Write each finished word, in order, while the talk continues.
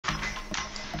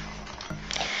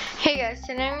Hey guys,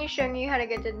 today I'm showing you how to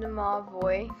get the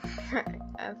Domovoi.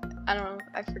 I don't know,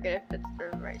 I forget if it's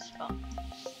the right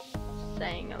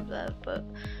saying of that, but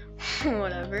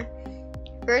whatever.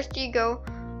 First you go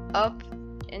up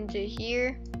into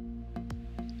here,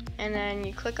 and then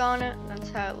you click on it, that's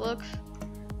how it looks.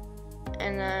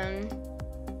 And then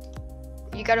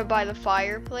you gotta buy the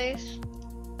fireplace,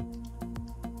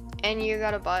 and you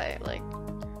gotta buy like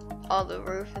all the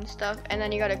roof and stuff, and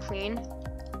then you gotta clean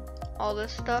all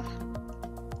this stuff.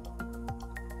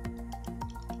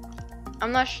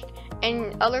 I'm not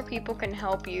and other people can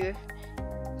help you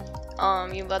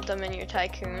if you let them in your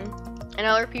Tycoon, and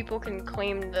other people can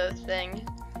claim the thing.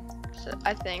 So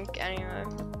I think anyway,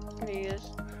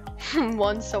 because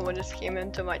once someone just came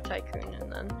into my Tycoon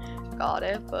and then got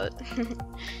it, but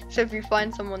so if you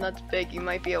find someone that's big, you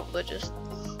might be able to just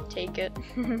take it.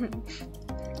 And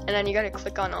then you gotta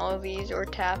click on all of these or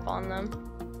tap on them.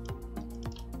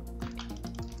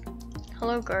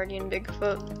 Hello, Guardian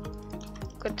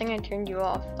Bigfoot. Good thing I turned you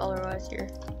off, otherwise you're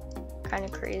kind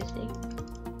of crazy.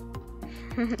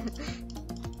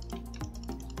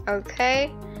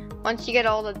 Okay, once you get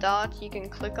all the dots, you can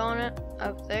click on it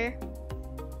up there.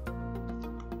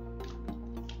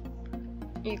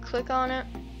 You click on it,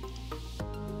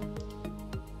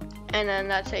 and then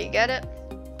that's how you get it.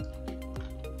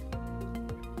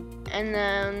 And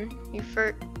then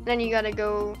then you gotta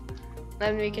go.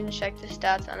 Then we can check the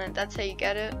stats on it. That's how you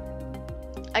get it.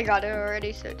 I got it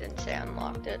already, so it didn't say I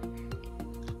unlocked it.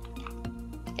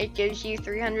 It gives you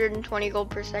 320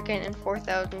 gold per second and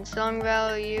 4,000 song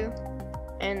value.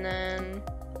 And then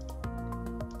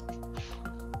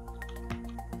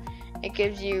it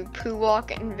gives you poo walk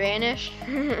and vanish.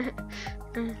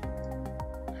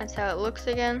 That's how it looks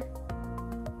again.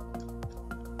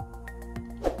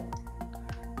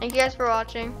 Thank you guys for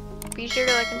watching. Be sure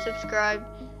to like and subscribe.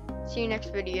 See you next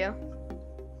video.